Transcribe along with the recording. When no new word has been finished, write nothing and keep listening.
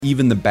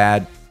even the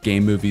bad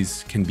game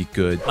movies can be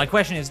good. My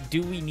question is,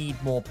 do we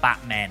need more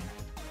Batmen?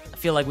 I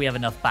feel like we have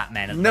enough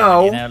Batmen at the No,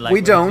 moment, you know? Like,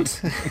 we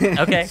don't.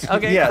 Okay,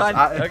 Yes,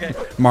 fine. Okay.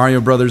 Mario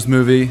Brothers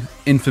movie,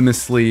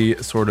 infamously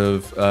sort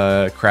of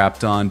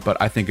crapped on, but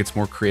I think it's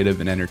more creative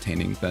and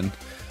entertaining than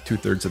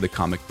 2/3 of the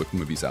comic book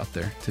movies out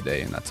there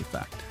today, and that's a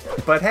fact.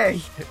 But hey,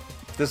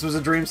 this was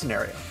a dream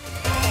scenario.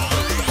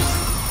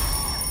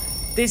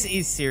 This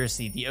is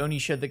seriously the only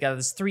show that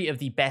gathers 3 of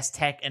the best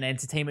tech and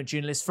entertainment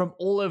journalists from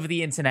all over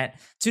the internet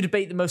to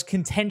debate the most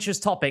contentious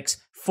topics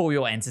for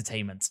your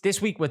entertainment.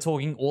 This week, we're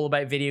talking all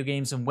about video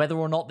games and whether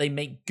or not they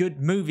make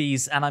good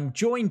movies, and I'm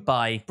joined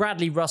by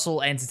Bradley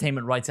Russell,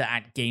 entertainment writer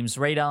at Games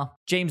Radar,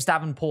 James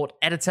Davenport,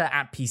 editor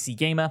at PC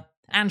Gamer,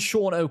 and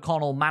Sean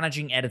O'Connell,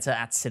 managing editor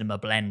at Cinema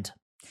Blend.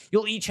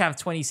 You'll each have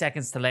 20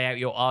 seconds to lay out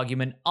your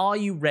argument. Are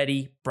you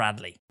ready,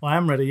 Bradley? I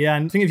am ready, yeah.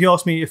 And I think if you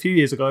asked me a few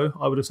years ago,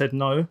 I would have said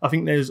no. I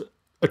think there's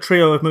a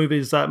trio of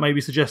movies that maybe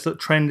suggest that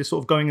trend is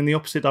sort of going in the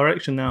opposite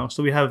direction now.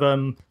 So we have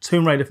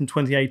Tomb Raider from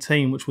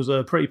 2018, which was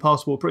a pretty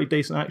passable, pretty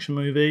decent action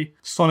movie.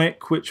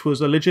 Sonic, which was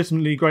a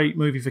legitimately great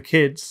movie for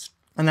kids.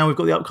 And now we've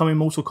got the upcoming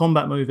Mortal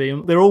Kombat movie.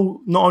 And they're all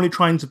not only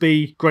trying to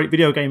be great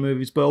video game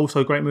movies, but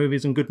also great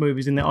movies and good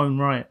movies in their own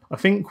right. I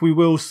think we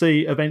will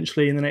see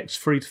eventually in the next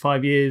 3 to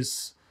 5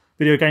 years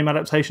video game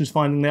adaptations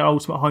finding their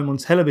ultimate home on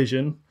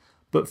television.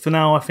 But for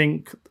now, I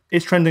think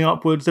it's trending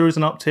upwards. There is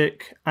an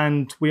uptick,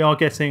 and we are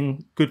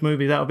getting good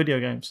movies out of video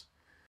games.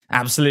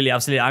 Absolutely.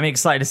 I'm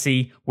excited to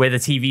see where the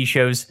TV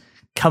shows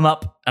come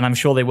up, and I'm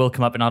sure they will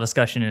come up in our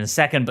discussion in a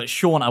second. But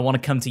Sean, I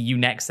want to come to you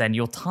next then.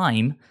 Your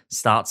time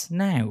starts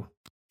now.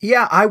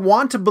 Yeah, I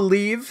want to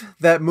believe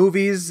that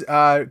movies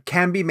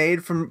can be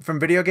made from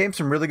video games,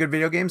 from really good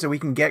video games, and we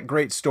can get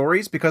great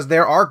stories, because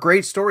there are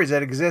great stories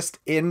that exist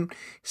in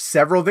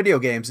several video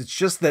games. It's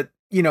just that,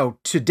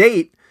 to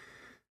date,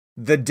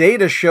 the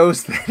data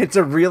shows that it's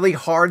a really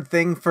hard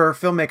thing for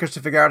filmmakers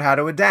to figure out how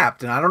to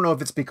adapt. And I don't know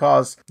if it's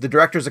because the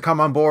directors that come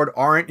on board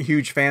aren't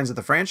huge fans of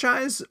the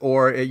franchise,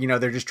 or,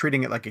 they're just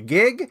treating it like a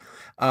gig,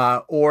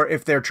 or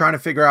if they're trying to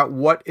figure out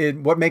what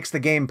makes the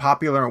game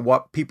popular and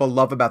what people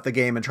love about the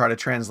game and try to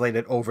translate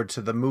it over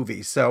to the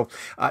movie. So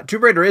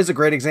Tomb Raider is a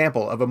great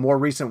example of a more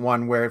recent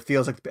one where it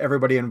feels like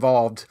everybody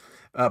involved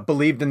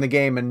believed in the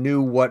game and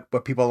knew what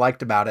people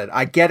liked about it.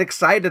 I get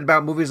excited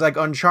about movies like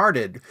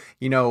Uncharted,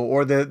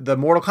 or the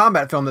Mortal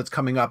Kombat film that's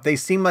coming up. They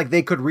seem like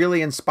they could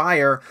really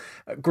inspire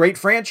great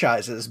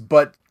franchises,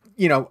 but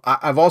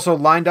I've also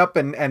lined up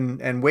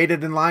and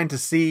waited in line to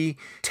see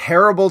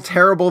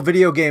terrible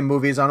video game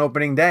movies on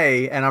opening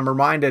day, and I'm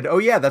reminded, oh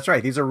yeah, that's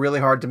right, these are really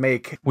hard to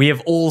make. We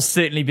have all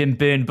certainly been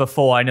burned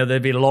before. I know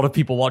there'll be a lot of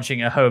people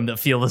watching at home that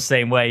feel the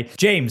same way.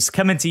 James,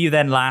 coming to you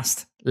then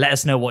last. Let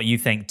us know what you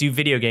think. Do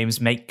video games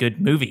make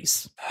good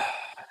movies?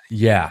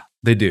 Yeah,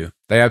 they do.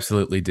 They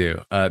absolutely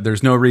do.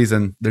 There's no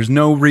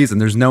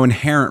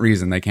inherent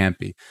reason they can't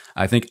be.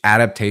 I think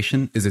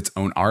adaptation is its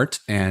own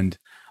art, and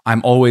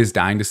I'm always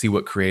dying to see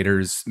what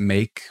creators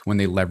make when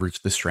they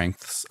leverage the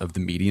strengths of the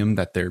medium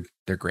that they're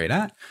great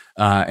at.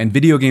 And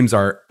video games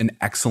are an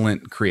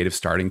excellent creative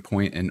starting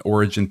point and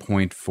origin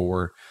point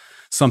for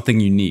something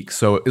unique.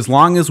 So as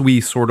long as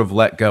we sort of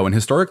let go, and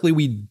historically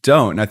we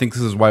don't, and I think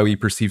this is why we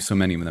perceive so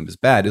many of them as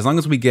bad, as long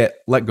as we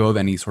let go of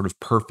any sort of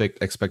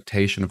perfect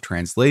expectation of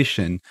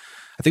translation,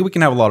 I think we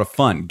can have a lot of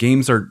fun.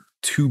 Games are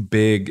too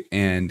big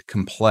and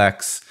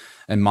complex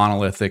and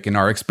monolithic, and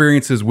our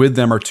experiences with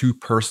them are too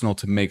personal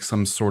to make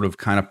some sort of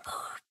kind of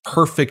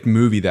perfect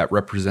movie that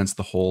represents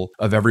the whole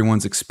of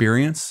everyone's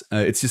experience.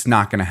 It's just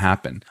not going to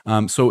happen.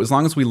 So as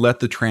long as we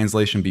let the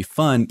translation be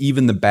fun,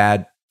 even the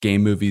bad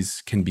game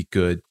movies can be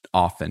good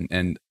often.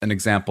 And an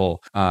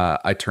example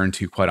I turn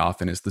to quite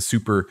often is the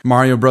Super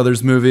Mario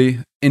Brothers movie,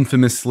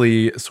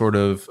 infamously sort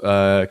of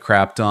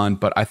crapped on,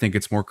 but I think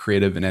it's more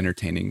creative and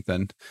entertaining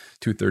than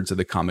 2/3 of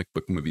the comic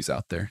book movies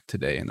out there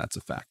today, and that's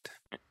a fact.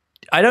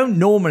 I don't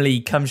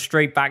normally come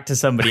straight back to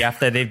somebody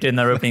after they've done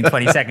their opening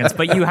 20 seconds,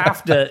 but you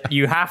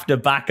have to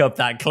back up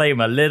that claim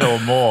a little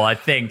more. I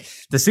think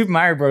the Super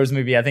Mario Bros.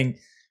 Movie, I think,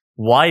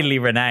 widely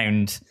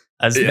renowned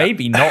as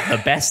maybe not the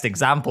best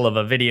example of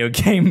a video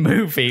game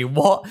movie.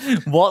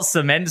 What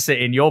cements it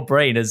in your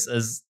brain as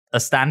a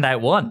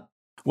standout one?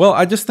 Well,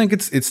 I just think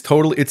it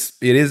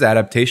is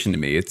adaptation to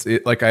me.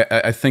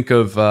 I think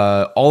of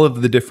all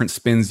of the different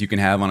spins you can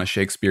have on a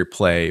Shakespeare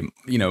play,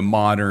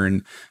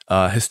 modern,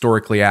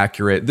 historically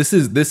accurate. This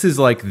is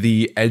like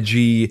the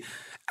edgy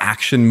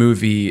action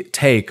movie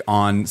take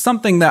on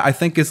something that I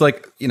think is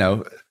like,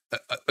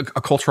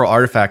 a cultural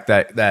artifact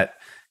that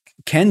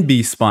can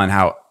be spun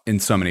out in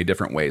so many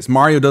different ways.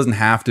 Mario doesn't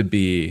have to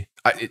be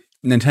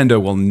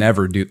Nintendo will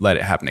never let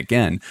it happen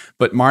again,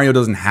 but Mario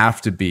doesn't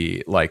have to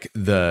be like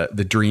the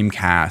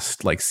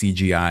Dreamcast like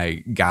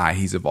CGI guy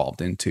he's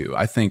evolved into.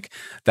 I think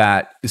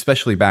that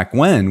especially back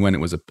when it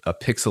was a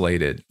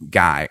pixelated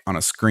guy on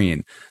a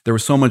screen, there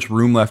was so much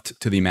room left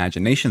to the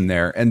imagination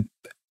there. And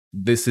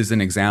this is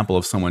an example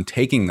of someone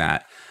taking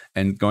that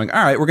and going,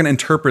 all right, we're going to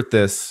interpret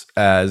this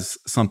as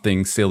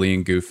something silly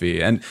and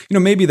goofy. And,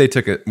 maybe they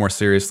took it more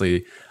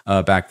seriously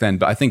back then,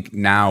 but I think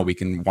now we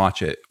can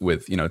watch it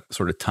with,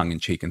 sort of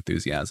tongue-in-cheek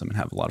enthusiasm and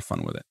have a lot of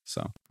fun with it.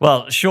 So,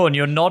 well, Sean,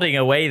 you're nodding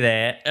away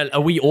there.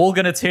 Are we all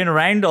going to turn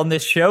around on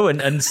this show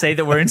and say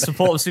that we're in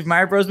support of Super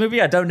Mario Bros. Movie?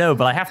 I don't know,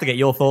 but I have to get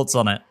your thoughts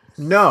on it.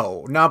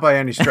 No, not by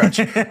any stretch.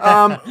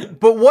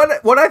 But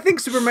what I think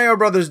Super Mario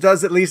Brothers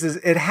does at least is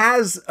it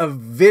has a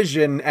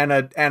vision and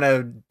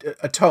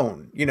a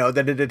tone,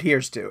 that it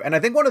adheres to. And I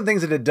think one of the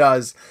things that it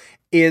does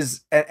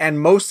is, and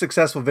most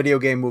successful video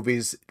game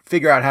movies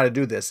figure out how to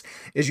do this,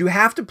 is you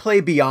have to play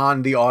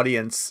beyond the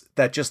audience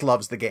that just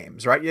loves the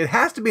games, right? It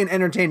has to be an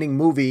entertaining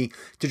movie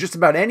to just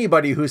about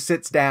anybody who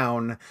sits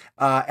down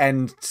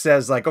and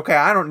says like, okay,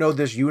 I don't know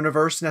this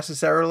universe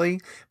necessarily,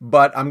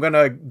 but I'm going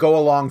to go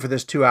along for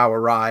this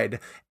 2-hour ride.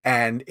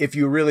 And if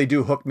you really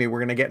do hook me, we're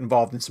going to get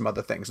involved in some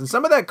other things. And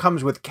some of that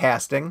comes with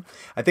casting.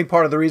 I think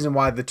part of the reason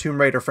why the Tomb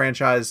Raider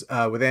franchise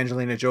with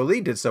Angelina Jolie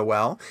did so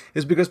well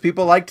is because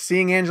people liked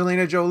seeing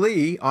Angelina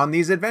Jolie on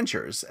these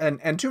adventures.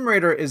 And Tomb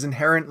Raider is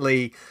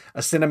inherently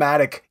a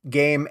cinematic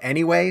game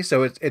anyway,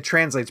 so it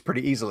translates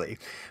pretty easily.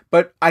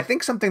 But I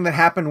think something that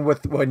happened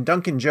with when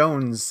Duncan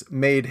Jones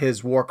made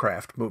his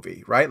Warcraft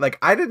movie, right? Like,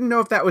 I didn't know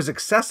if that was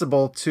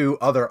accessible to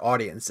other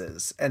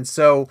audiences. And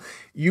so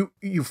you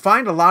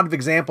find a lot of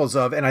examples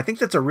of, and I think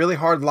that's a really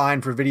hard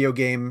line for video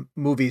game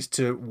movies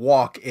to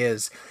walk,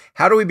 is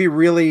how do we be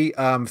really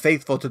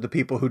faithful to the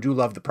people who do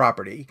love the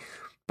property?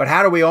 But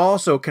how do we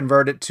also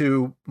convert it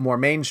to more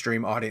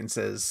mainstream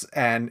audiences?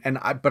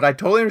 But I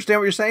totally understand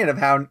what you're saying of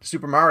how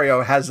Super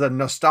Mario has a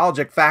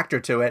nostalgic factor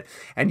to it.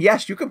 And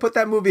yes, you can put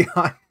that movie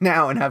on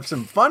now and have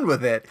some fun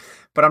with it,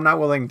 but I'm not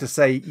willing to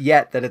say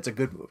yet that it's a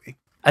good movie.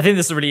 I think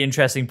that's a really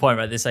interesting point,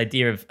 right? This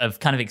idea of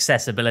kind of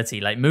accessibility.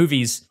 Like,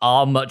 movies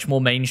are much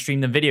more mainstream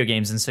than video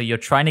games. And so you're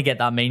trying to get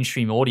that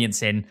mainstream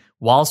audience in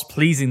whilst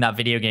pleasing that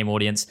video game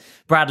audience.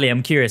 Bradley,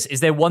 I'm curious, is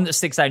there one that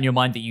sticks out in your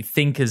mind that you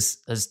think has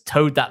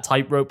towed that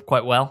tightrope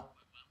quite well?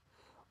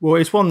 Well,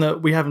 it's one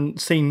that we haven't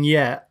seen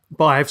yet,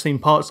 but I have seen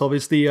parts of.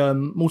 It's the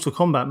Mortal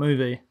Kombat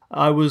movie.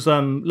 I was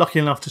lucky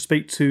enough to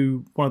speak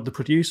to one of the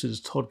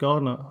producers, Todd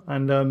Gardner,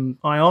 and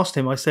I asked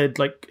him, I said,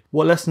 like,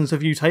 what lessons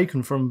have you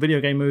taken from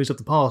video game movies of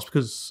the past?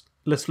 Because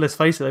let's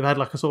face it, they've had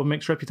like a sort of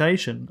mixed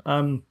reputation.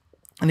 And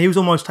he was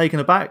almost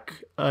taken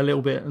aback a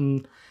little bit,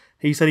 and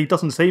he said he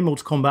doesn't see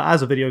Mortal Kombat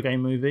as a video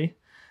game movie.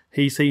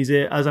 He sees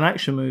it as an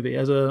action movie,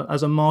 as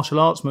a martial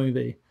arts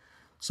movie.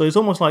 So it's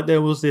almost like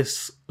there was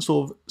this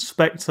sort of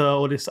spectre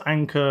or this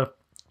anchor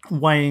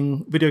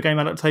weighing video game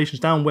adaptations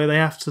down, where they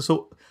have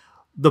to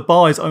the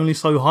bar is only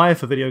so high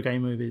for video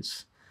game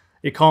movies.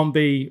 It can't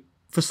be,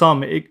 for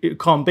some, it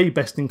can't be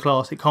best in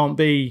class. It can't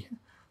be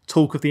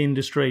talk of the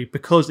industry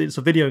because it's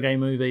a video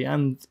game movie.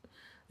 And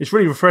it's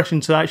really refreshing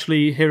to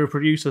actually hear a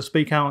producer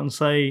speak out and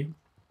say,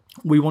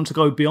 we want to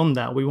go beyond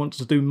that. We want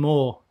to do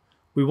more.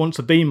 We want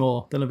to be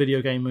more than a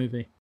video game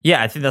movie.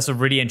 Yeah, I think that's a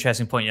really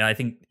interesting point. I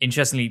think,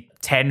 interestingly,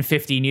 10,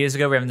 15 years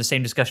ago, we were having the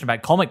same discussion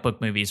about comic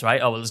book movies, right?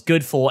 Oh, well, it's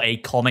good for a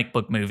comic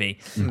book movie.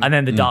 And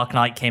then The Dark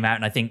Knight came out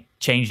and I think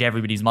changed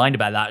everybody's mind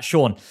about that.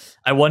 Sean,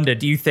 I wonder,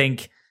 do you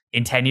think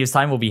in 10 years'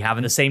 time we'll be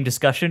having the same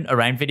discussion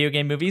around video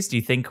game movies? Do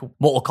you think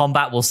Mortal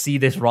Kombat will see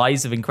this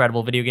rise of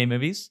incredible video game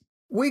movies?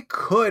 We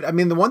could. I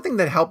mean, the one thing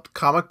that helped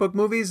comic book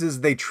movies is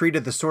they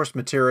treated the source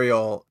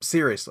material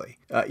seriously.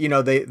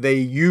 They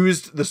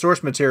used the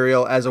source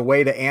material as a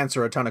way to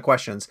answer a ton of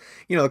questions.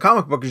 The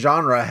comic book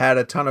genre had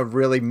a ton of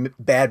really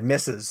bad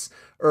misses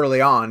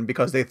early on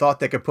because they thought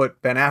they could put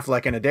Ben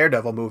Affleck in a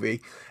Daredevil movie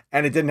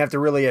and it didn't have to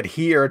really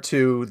adhere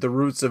to the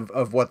roots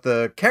of what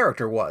the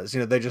character was.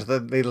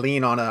 They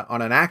lean on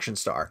an action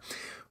star.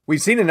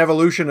 We've seen an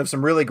evolution of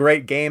some really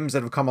great games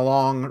that have come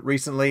along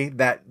recently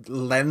that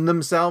lend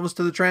themselves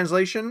to the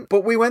translation.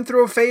 But we went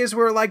through a phase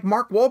where, like,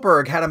 Mark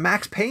Wahlberg had a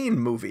Max Payne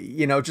movie,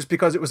 just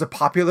because it was a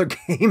popular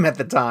game at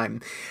the time.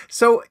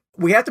 So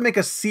we have to make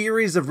a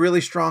series of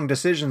really strong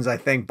decisions, I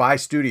think, by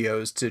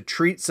studios to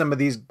treat some of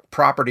these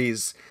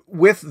properties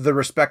with the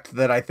respect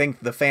that I think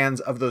the fans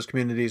of those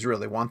communities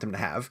really want them to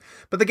have.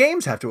 But the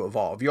games have to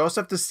evolve. You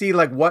also have to see,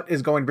 like, what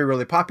is going to be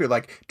really popular.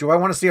 Like, do I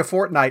want to see a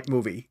Fortnite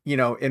movie,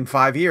 in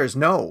 5 years?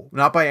 No,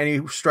 not by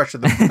any stretch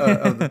of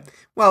the...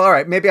 well, all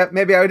right, maybe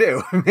I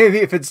do. Maybe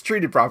if it's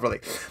treated properly.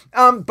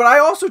 But I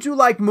also do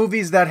like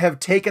movies that have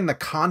taken the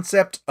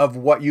concept of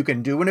what you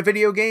can do in a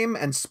video game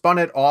and spun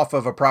it off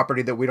of a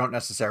property that we don't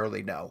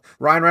necessarily know.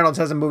 Ryan Reynolds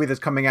has a movie that's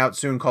coming out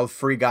soon called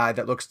Free Guy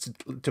that looks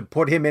to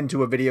put him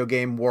into a video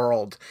game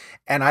world.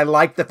 And I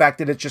like the fact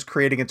that it's just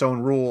creating its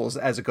own rules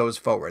as it goes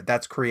forward.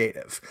 That's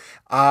creative.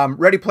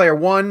 Ready Player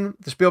One,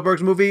 the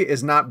Spielberg's movie,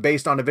 is not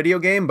based on a video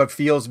game, but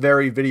feels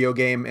very video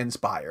game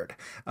inspired.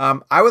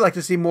 I would like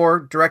to see more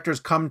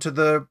directors come to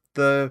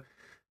the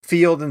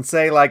field and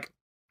say, like,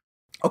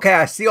 okay,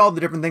 I see all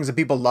the different things that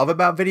people love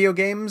about video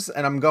games,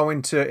 and I'm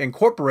going to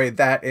incorporate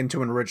that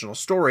into an original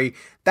story.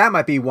 That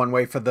might be one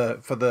way for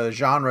the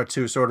genre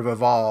to sort of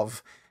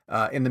evolve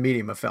in the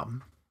medium of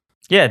film.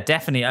 Yeah,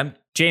 definitely.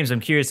 James, I'm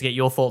curious to get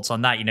your thoughts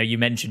on that. You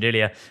mentioned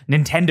earlier,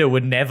 Nintendo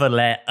would never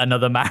let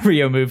another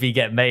Mario movie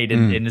get made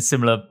in a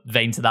similar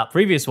vein to that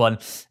previous one.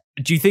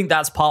 Do you think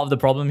that's part of the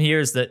problem here,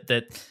 is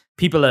that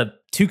people are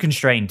too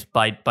constrained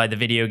by the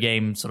video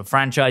game sort of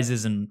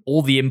franchises and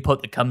all the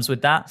input that comes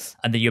with that,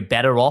 and that you're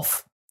better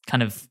off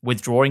kind of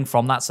withdrawing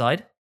from that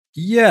side?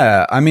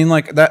 Yeah, I mean,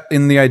 like that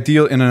in an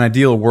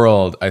ideal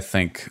world, I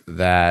think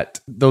that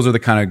those are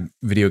the kind of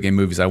video game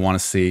movies I want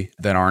to see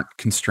that aren't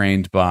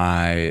constrained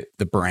by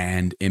the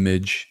brand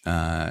image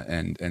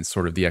and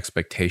sort of the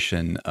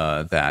expectation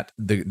that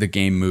the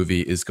game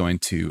movie is going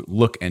to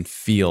look and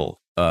feel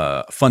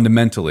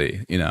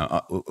fundamentally,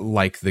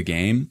 like the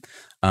game.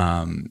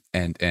 And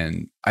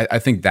I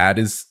think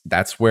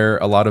that's where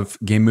a lot of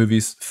game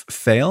movies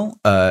fail.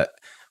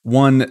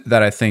 One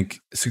that I think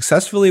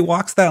successfully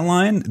walks that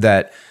line,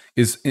 that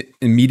is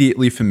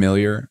immediately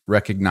familiar,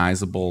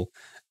 recognizable,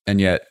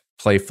 and yet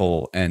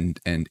playful and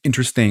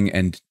interesting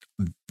and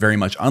very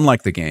much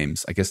unlike the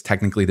games. I guess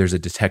technically there's a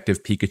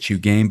Detective Pikachu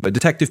game, but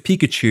Detective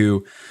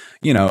Pikachu,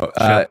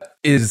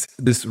 is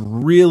this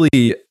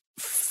really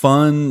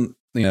fun,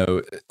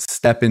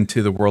 step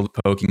into the world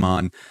of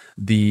Pokemon.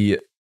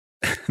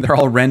 They're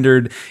all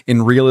rendered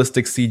in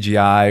realistic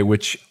CGI,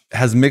 which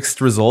has mixed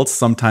results,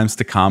 sometimes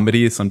to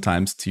comedy,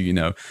 sometimes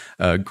to,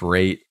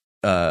 great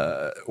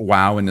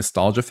wow and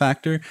nostalgia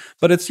factor.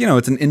 But it's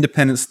an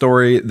independent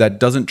story that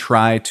doesn't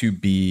try to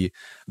be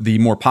the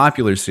more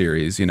popular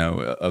series,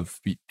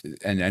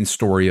 and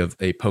story of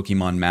a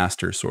Pokemon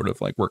master sort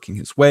of like working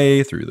his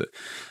way through the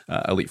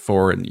Elite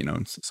Four and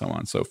and so on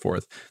and so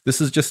forth.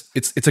 This is just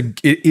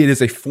it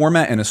is a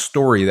format and a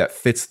story that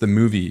fits the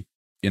movie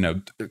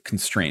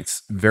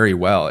constraints very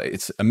well.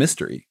 It's a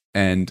mystery,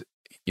 and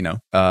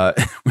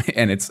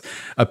and it's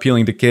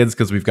appealing to kids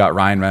because we've got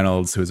Ryan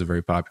Reynolds, who is a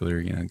very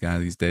popular guy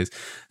these days,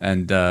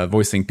 and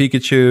voicing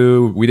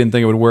Pikachu. We didn't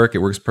think it would work. It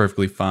works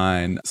perfectly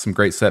fine. Some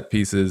great set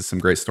pieces, some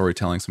great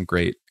storytelling, some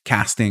great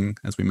casting,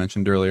 as we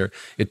mentioned earlier.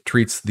 It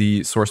treats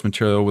the source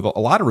material with a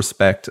lot of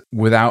respect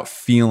without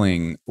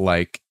feeling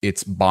like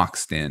it's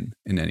boxed in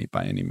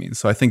by any means.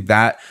 So I think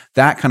that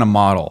kind of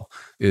model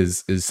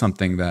is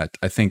something that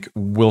I think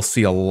we'll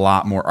see a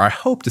lot more, or I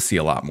hope to see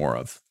a lot more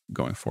of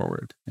going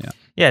forward.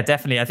 Yeah,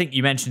 definitely. I think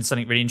you mentioned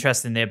something really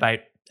interesting there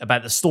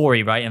about the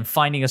story, right? And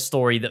finding a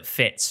story that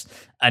fits.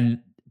 And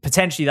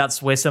potentially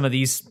that's where some of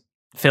these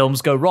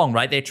films go wrong,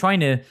 right? They're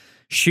trying to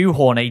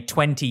shoehorn a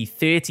 20,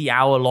 30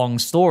 hour long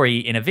story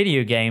in a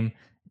video game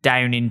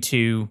down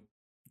into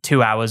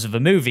 2 hours of a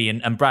movie.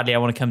 And Bradley, I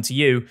want to come to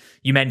you.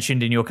 You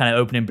mentioned in your kind of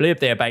opening blurb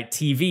there about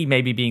TV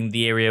maybe being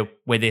the area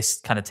where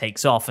this kind of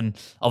takes off. And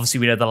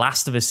obviously we know the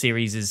Last of Us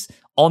series is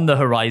on the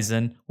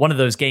horizon, one of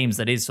those games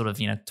that is sort of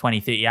 20,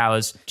 30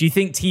 hours. Do you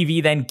think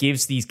TV then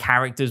gives these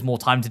characters more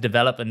time to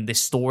develop and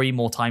this story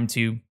more time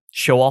to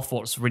show off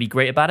what's really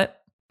great about it?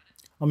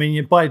 I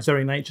mean, by its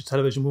very nature,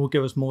 television will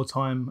give us more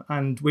time,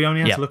 and we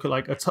only have to look at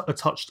like a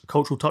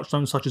cultural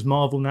touchstone such as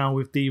Marvel now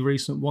with the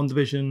recent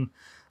WandaVision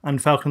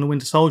and Falcon and the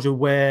Winter Soldier,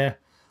 where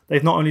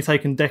they've not only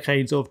taken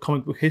decades of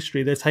comic book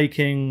history, they're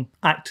taking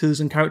actors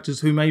and characters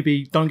who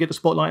maybe don't get the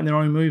spotlight in their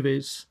own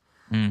movies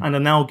and are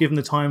now given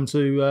the time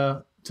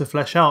to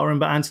flesh out. I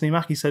remember Anthony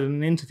Mackie said in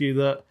an interview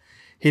that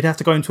he'd have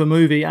to go into a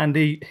movie and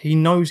he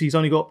knows he's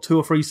only got 2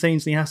 or 3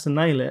 scenes and he has to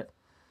nail it.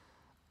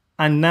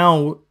 And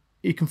now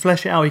he can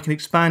flesh it out, he can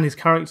expand his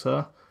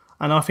character.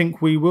 And I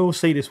think we will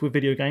see this with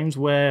video games,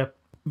 where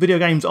video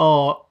games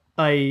are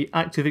a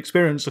active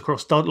experience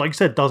across, like you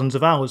said, dozens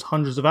of hours,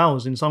 hundreds of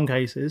hours in some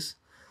cases.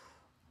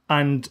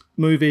 And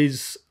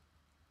movies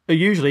are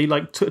usually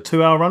like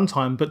 2 hour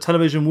runtime, but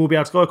television will be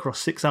able to go across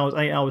 6 hours,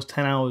 8 hours,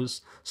 10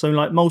 hours. So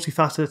like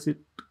multifaceted,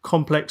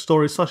 complex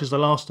stories such as The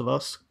Last of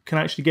Us can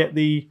actually get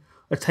the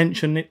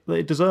attention that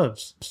it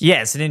deserves.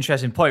 Yeah, it's an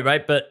interesting point,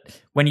 right? But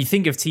when you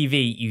think of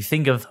TV, you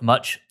think of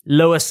much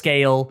lower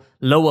scale,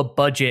 lower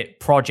budget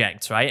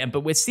projects, right?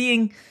 But we're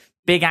seeing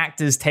big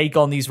actors take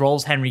on these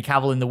roles. Henry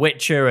Cavill in The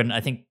Witcher, and I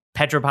think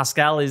Pedro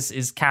Pascal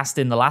is cast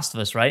in The Last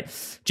of Us, right?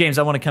 James,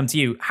 I want to come to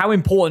you. How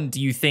important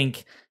do you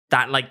think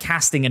that like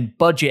casting and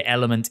budget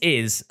element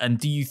is? And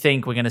do you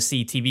think we're going to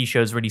see TV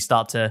shows really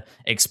start to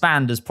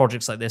expand as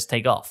projects like this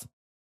take off?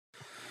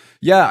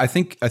 Yeah, I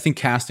think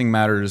casting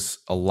matters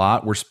a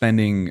lot. We're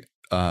spending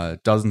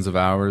dozens of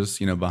hours,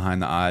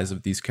 behind the eyes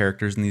of these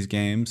characters in these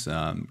games,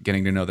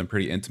 getting to know them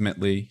pretty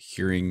intimately,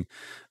 hearing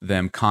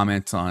them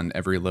comment on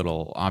every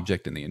little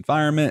object in the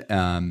environment,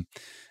 and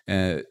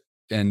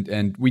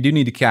we do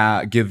need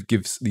to give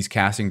these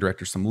casting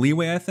directors some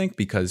leeway, I think,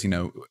 because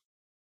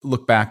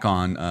look back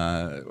on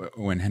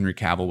when Henry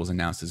Cavill was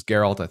announced as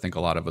Geralt. I think a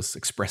lot of us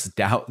expressed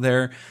doubt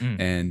there,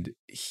 and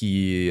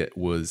he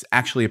was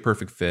actually a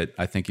perfect fit.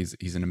 I think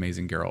he's an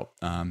amazing Geralt.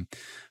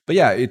 But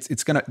yeah,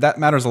 that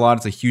matters a lot.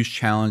 It's a huge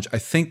challenge. I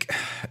think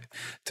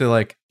to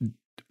like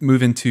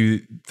move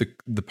into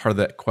the part of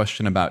that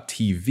question about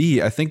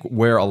TV, I think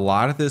where a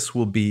lot of this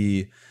will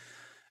be,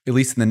 at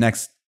least in the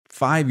next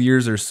 5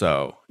 years or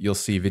so, you'll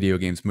see video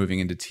games moving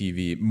into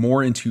TV,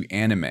 more into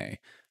anime,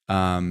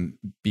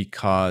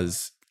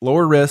 because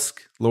lower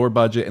risk, lower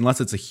budget,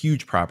 unless it's a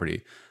huge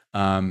property.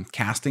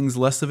 Casting's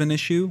less of an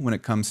issue when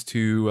it comes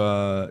to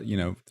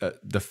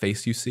the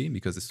face you see,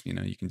 because it's,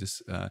 you can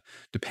just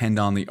depend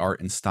on the art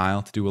and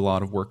style to do a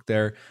lot of work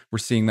there. We're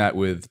seeing that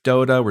with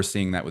Dota, we're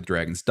seeing that with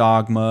Dragon's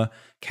Dogma,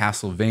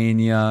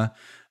 Castlevania,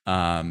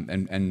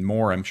 and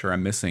more. I'm sure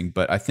I'm missing,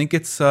 but I think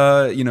it's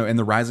in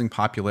the rising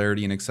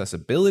popularity and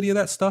accessibility of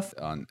that stuff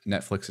on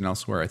Netflix and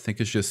elsewhere, I think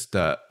it's just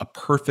a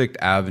perfect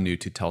avenue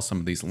to tell some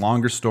of these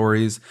longer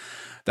stories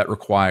that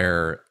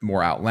require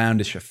more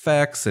outlandish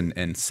effects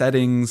and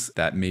settings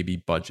that maybe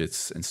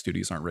budgets and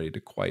studios aren't ready to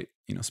quite,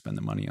 spend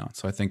the money on.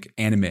 So I think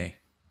anime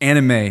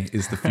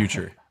is the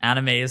future.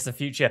 Anime is the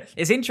future.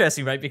 It's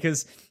interesting, right?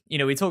 Because,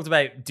 we talked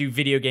about, do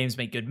video games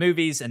make good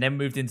movies, and then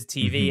moved into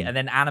TV, and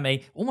then anime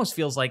almost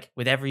feels like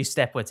with every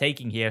step we're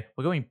taking here,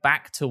 we're going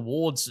back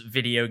towards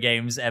video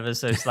games ever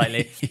so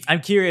slightly.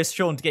 I'm curious,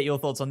 Sean, to get your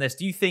thoughts on this.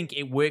 Do you think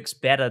it works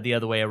better the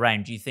other way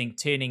around? Do you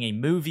think turning a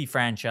movie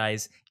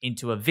franchise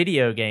into a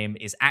video game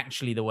is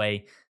actually the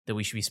way that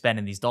we should be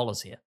spending these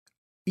dollars here?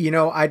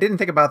 I didn't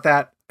think about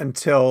that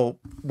until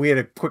we had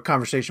a quick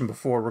conversation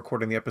before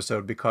recording the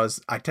episode, because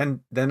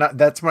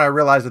that's when I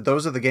realized that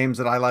those are the games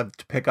that I love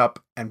to pick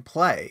up and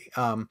play.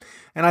 And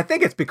I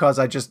think it's because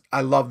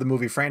I love the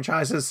movie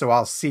franchises. So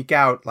I'll seek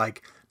out,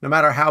 like, no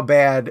matter how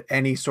bad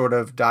any sort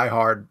of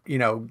diehard,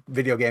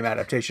 video game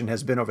adaptation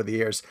has been over the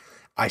years,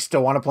 I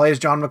still want to play as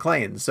John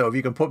McClane. So if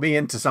you can put me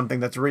into something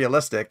that's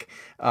realistic,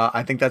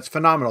 I think that's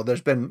phenomenal.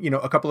 There's been,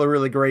 a couple of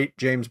really great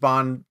James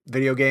Bond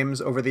video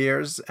games over the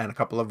years, and a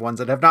couple of ones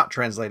that have not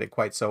translated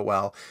quite so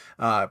well.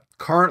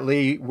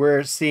 Currently,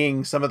 we're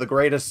seeing some of the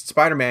greatest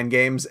Spider-Man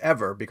games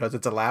ever because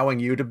it's allowing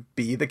you to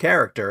be the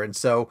character. And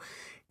so,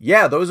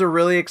 yeah, those are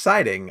really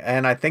exciting.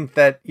 And I think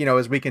that,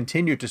 as we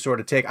continue to sort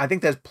of I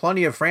think there's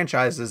plenty of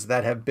franchises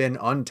that have been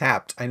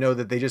untapped. I know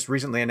that they just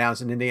recently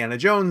announced an Indiana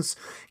Jones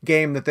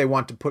game that they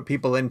want to put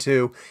people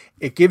into.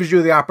 It gives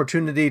you the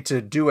opportunity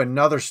to do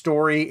another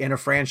story in a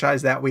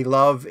franchise that we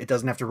love. It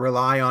doesn't have to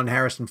rely on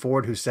Harrison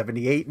Ford, who's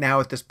 78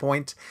 now at this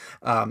point.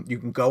 You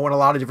can go in a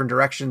lot of different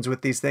directions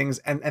with these things.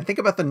 And think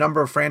about the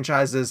number of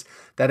franchises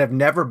that have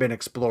never been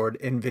explored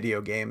in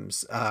video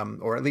games,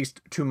 or at least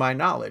to my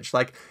knowledge.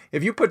 Like,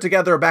 if you put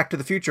together a Back to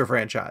the Future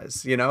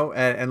franchise,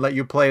 and let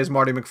you play as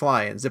Marty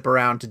McFly and zip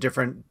around to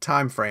different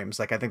time frames,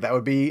 like, I think that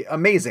would be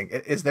amazing.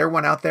 Is there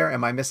one out there?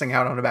 Am I missing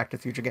out on a Back to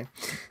the Future game?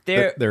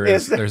 There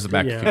is. There's a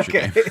Back to the Future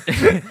game.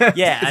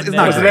 Yeah, and,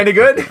 was it any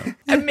good?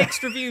 And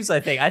mixed reviews,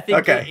 I think. I think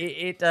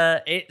Okay.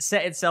 it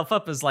set itself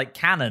up as like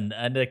canon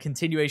and a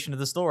continuation of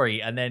the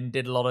story, and then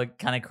did a lot of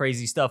kind of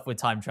crazy stuff with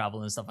time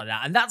travel and stuff like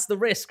that. And that's the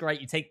risk, right?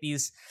 You take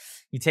these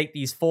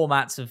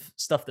formats of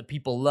stuff that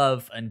people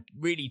love and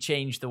really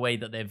change the way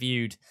that they're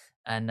viewed.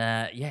 And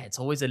it's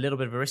always a little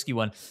bit of a risky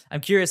one.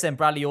 I'm curious then,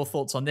 Bradley, your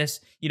thoughts on this.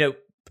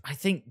 I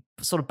think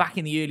sort of back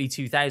in the early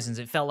 2000s,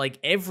 it felt like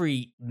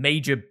every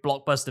major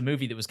blockbuster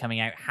movie that was coming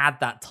out had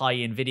that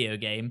tie-in video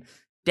game,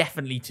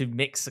 definitely to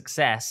mixed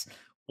success.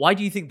 Why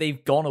do you think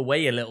they've gone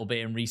away a little bit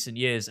in recent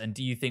years? And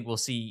do you think we'll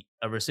see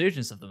a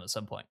resurgence of them at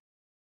some point?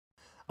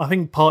 I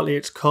think partly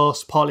it's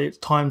cost, partly it's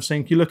time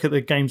sink. You look at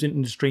the games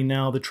industry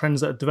now, the trends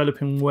that are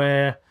developing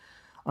where,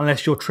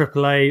 unless you're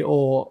AAA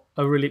or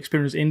a really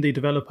experienced indie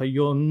developer,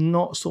 you're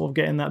not sort of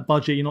getting that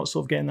budget, you're not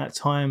sort of getting that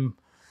time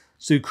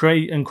to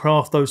create and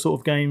craft those sort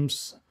of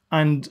games.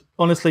 And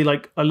honestly,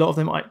 like, a lot of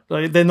them,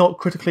 they're not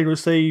critically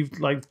received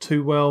like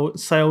too well.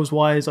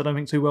 Sales-wise, I don't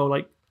think too well.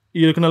 Like,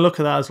 you're going to look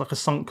at that as like a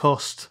sunk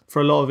cost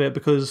for a lot of it,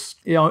 because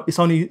it's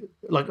only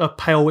like a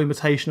pale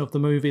imitation of the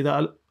movie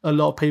that a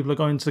lot of people are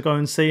going to go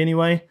and see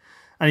anyway.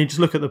 And you just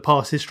look at the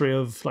past history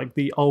of like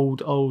the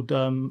old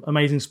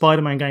Amazing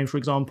Spider-Man games, for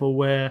example,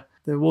 where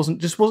there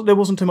wasn't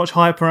too much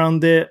hype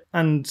around it,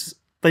 and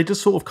they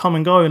just sort of come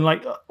and go. And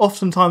like,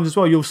 oftentimes as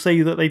well, you'll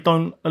see that they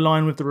don't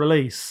align with the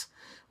release,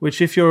 which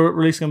if you're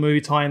releasing a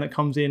movie tie-in that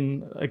comes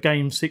in a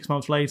game 6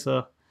 months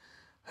later,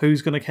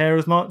 who's going to care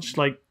as much?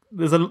 Like,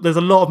 there's a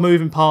lot of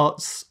moving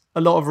parts, a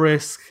lot of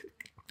risk.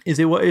 Is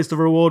the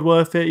reward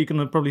worth it? You're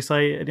going to probably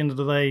say at the end of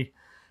the day,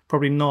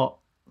 probably not.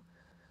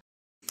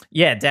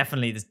 Yeah,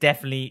 definitely. There's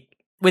definitely,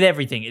 with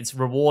everything, it's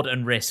reward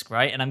and risk,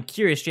 right? And I'm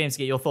curious, James, to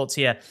get your thoughts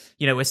here.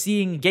 We're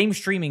seeing game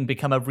streaming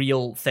become a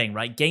real thing,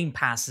 right? Game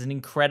Pass is an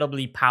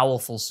incredibly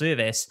powerful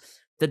service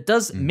that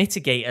does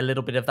mitigate a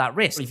little bit of that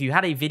risk. If you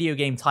had a video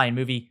game tie-in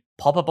movie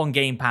pop up on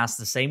Game Pass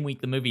the same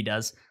week the movie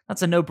does,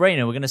 that's a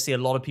no-brainer. We're going to see a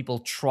lot of people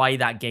try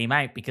that game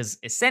out because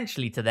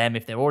essentially to them,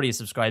 if they're already a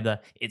subscriber,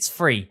 it's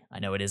free. I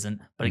know it isn't,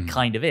 but it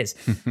kind of is.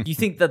 Do you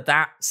think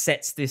that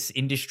sets this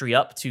industry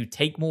up to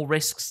take more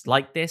risks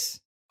like this?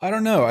 I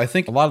don't know. I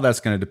think a lot of that's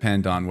going to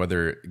depend on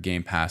whether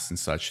Game Pass and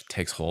such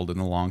takes hold in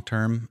the long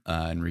term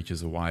and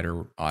reaches a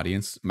wider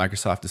audience.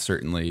 Microsoft is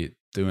certainly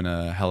doing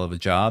a hell of a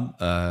job,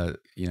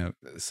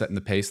 setting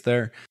the pace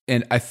there.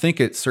 And I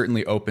think it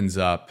certainly opens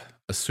up,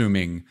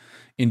 assuming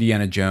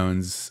Indiana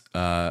Jones,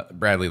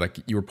 Bradley, like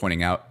you were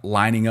pointing out,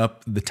 lining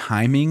up the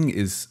timing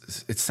it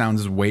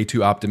sounds way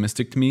too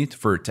optimistic to me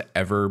for it to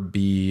ever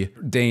be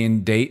day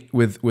and date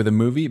with a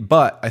movie.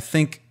 But I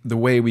think the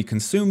way we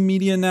consume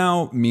media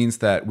now means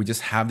that we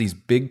just have these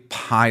big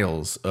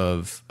piles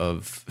of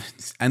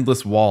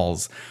endless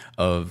walls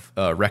of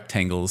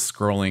rectangles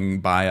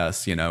scrolling by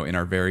us, in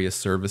our various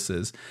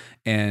services.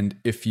 And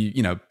if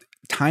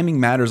timing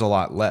matters a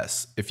lot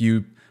less. If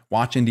you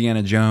watch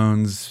Indiana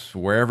Jones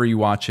wherever you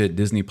watch it,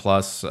 Disney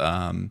Plus,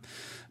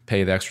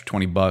 pay the extra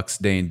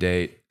 $20 day and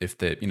date if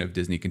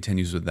Disney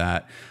continues with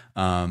that,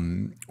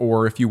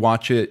 or if you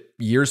watch it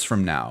years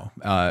from now,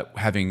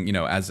 having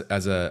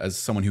as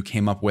someone who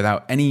came up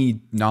without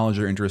any knowledge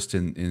or interest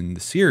in the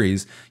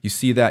series, you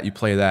see that, you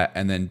play that,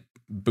 and then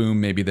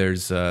boom, maybe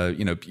there's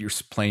you're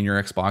playing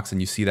your Xbox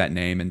and you see that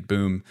name, and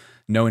boom,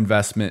 no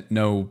investment,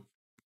 no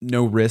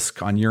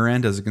risk on your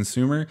end as a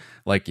consumer.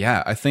 Like,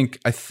 yeah, I think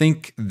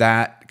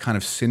that kind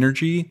of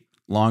synergy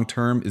long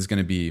term is going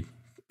to be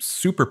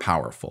super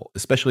powerful,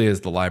 especially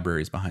as the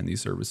libraries behind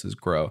these services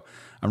grow.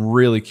 I'm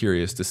really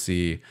curious to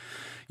see,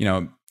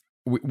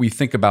 we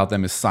think about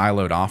them as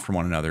siloed off from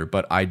one another,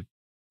 but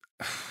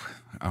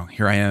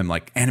here I am,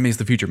 like, anime is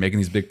the future, making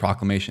these big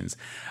proclamations.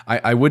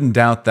 I wouldn't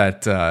doubt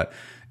that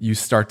you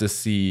start to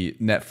see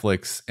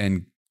Netflix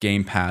and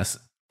Game Pass,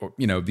 or,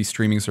 these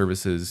streaming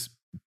services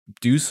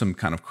do some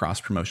kind of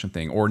cross promotion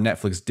thing, or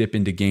Netflix dip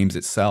into games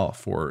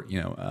itself, or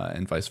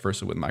and vice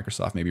versa with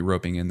Microsoft maybe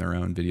roping in their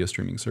own video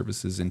streaming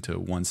services into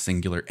one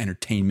singular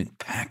entertainment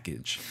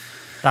package.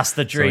 That's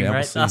the dream,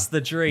 right? That's the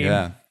dream.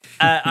 Yeah.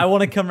 I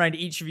want to come around to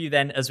each of you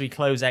then as we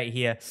close out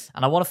here,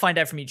 and I want to find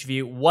out from each of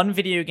you one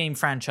video game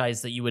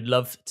franchise that you would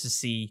love to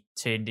see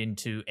turned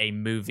into a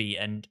movie.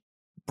 And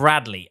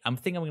Bradley, I'm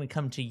going to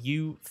come to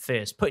you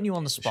first, putting you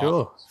on the spot.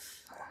 Sure.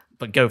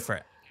 But go for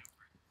it.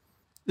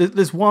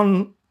 There's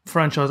one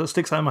franchise that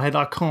sticks out in my head that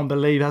I can't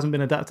believe hasn't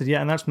been adapted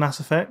yet, and that's Mass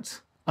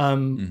Effect.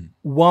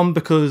 One,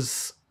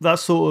 because that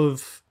sort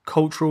of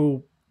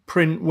cultural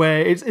print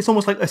where it's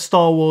almost like a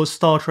Star Wars,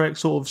 Star Trek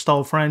sort of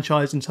style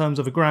franchise in terms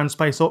of a grand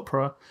space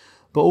opera,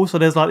 but also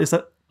there's like this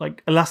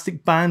like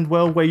elastic band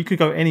world where you could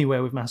go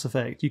anywhere with Mass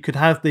Effect. You could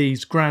have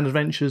these grand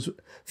adventures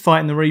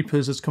fighting the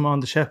Reapers as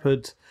Commander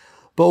Shepard,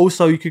 but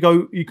also you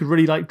could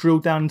really like drill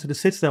down into the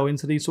Citadel,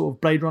 into these sort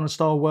of Blade Runner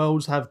style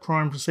worlds, have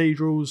crime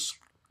procedurals,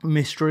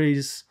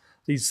 mysteries,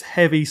 these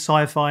heavy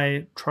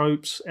sci-fi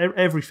tropes,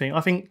 everything.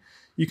 I think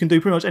you can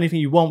do pretty much anything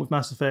you want with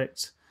Mass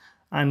Effect.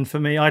 And for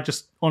me, I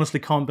just honestly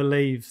can't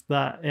believe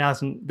that it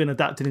hasn't been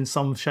adapted in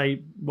some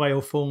shape, way,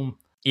 or form.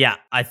 Yeah,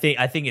 I think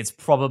it's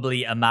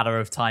probably a matter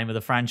of time with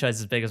a franchise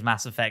as big as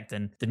Mass Effect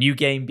and the new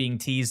game being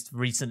teased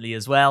recently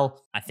as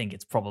well. I think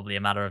it's probably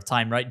a matter of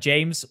time, right?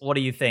 James, what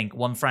do you think?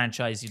 One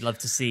franchise you'd love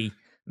to see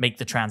make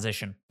the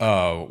transition?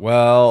 Oh,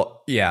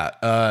 well, yeah.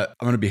 I'm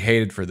going to be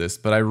hated for this,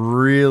 but I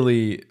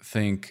really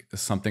think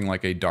something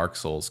like a Dark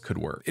Souls could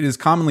work. It is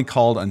commonly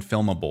called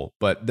unfilmable,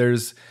 but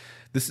this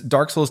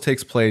Dark Souls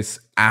takes place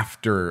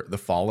after the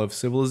fall of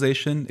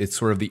civilization. It's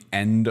sort of the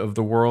end of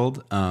the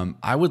world.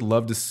 I would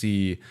love to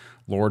see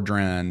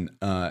Lordran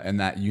and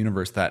that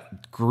universe,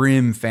 that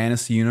grim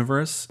fantasy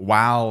universe,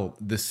 while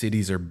the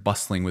cities are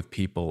bustling with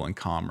people and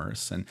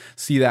commerce, and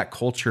see that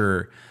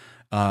culture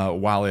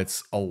while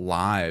it's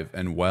alive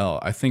and well.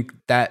 I think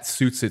that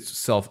suits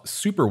itself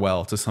super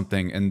well to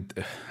something.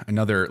 And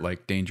another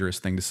like dangerous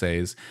thing to say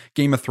is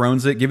Game of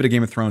Thrones it. Give it a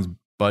Game of Thrones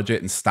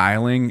budget and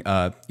styling.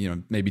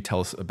 Maybe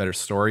tell us a better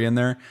story in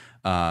there.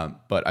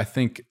 But I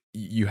think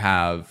you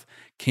have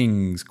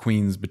kings,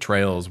 queens,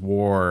 betrayals,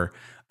 war,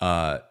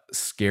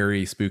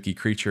 scary, spooky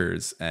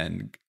creatures,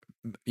 and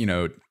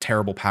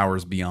terrible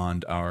powers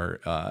beyond our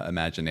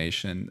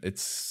imagination.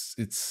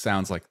 It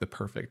sounds like the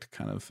perfect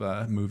kind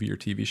of movie or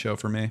TV show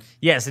for me.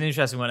 Yeah, it's an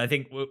interesting one. I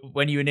think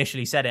when you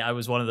initially said it, I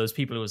was one of those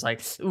people who was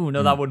like, "Ooh,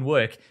 no, that wouldn't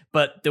work."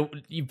 But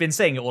you've been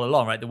saying it all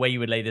along, right? The way you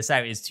would lay this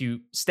out is to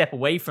step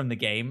away from the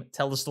game,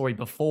 tell the story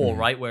before,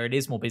 right, where it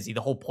is more busy.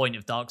 The whole point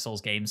of Dark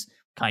Souls games,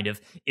 kind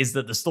of, is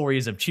that the story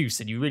is obtuse,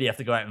 and you really have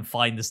to go out and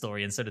find the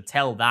story. And so to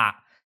tell that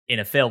in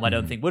a film, I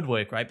don't think would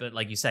work, right? But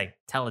like you say,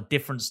 tell a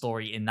different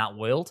story in that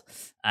world,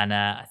 and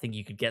I think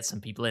you could get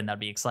some people in. That'd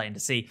be exciting to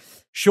see.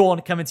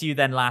 Sean, coming to you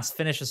then last,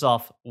 finish us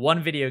off.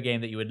 One video game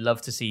that you would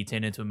love to see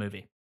turn into a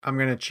movie. I'm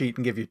going to cheat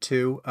and give you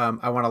two.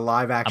 I want a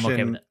live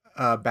action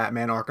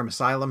Batman Arkham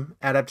Asylum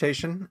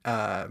adaptation.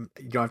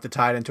 You don't have to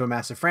tie it into a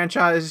massive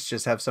franchise.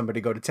 Just have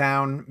somebody go to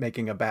town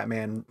making a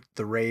Batman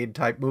The Raid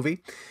type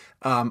movie.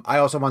 I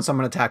also want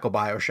someone to tackle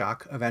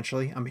BioShock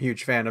eventually. I'm a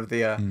huge fan of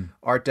the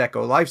Art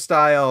Deco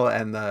lifestyle,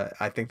 and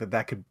I think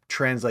that could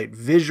translate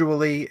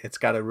visually. It's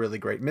got a really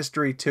great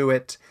mystery to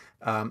it.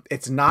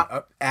 It's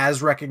not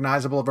as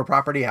recognizable of a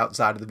property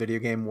outside of the video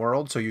game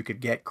world, so you could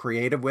get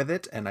creative with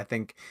it, and I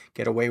think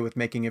get away with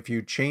making a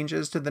few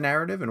changes to the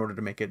narrative in order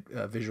to make it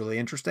visually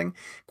interesting.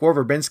 Gore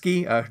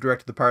Verbinski, who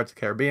directed the Pirates of the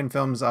Caribbean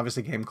films,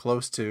 obviously came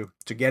close to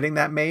getting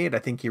that made. I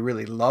think he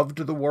really loved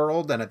the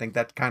world, and I think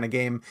that kind of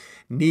game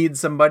needs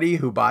somebody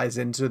who buys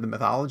into the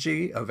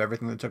mythology of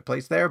everything that took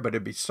place there, but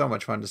it'd be so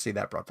much fun to see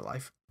that brought to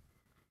life.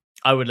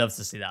 I would love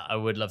to see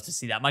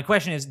that. My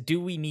question is, do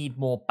we need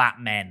more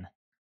Batmen?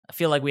 I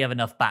feel like we have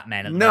enough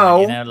Batman at the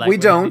moment, you know? Like, we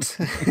don't.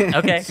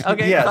 Okay,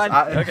 Yes,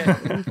 fine.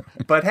 Okay.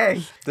 But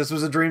hey, this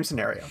was a dream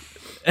scenario.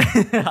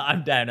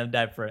 I'm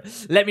down for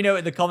it. Let me know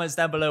in the comments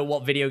down below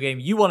what video game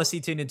you want to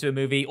see turned into a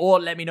movie, or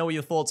let me know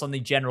your thoughts on the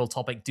general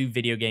topic. Do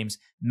video games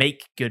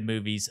make good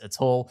movies at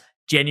all?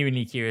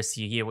 Genuinely curious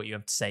to hear what you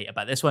have to say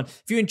about this one.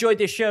 If you enjoyed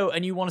this show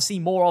and you want to see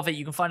more of it,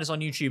 you can find us on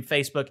YouTube,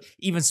 Facebook,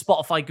 even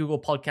Spotify,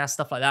 Google Podcasts,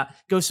 stuff like that.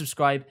 Go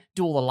subscribe,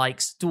 do all the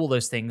likes, do all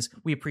those things.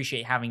 We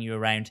appreciate having you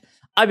around.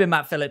 I've been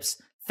Matt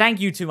Phillips. Thank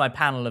you to my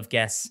panel of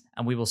guests,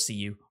 and we will see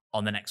you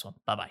on the next one.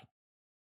 Bye-bye.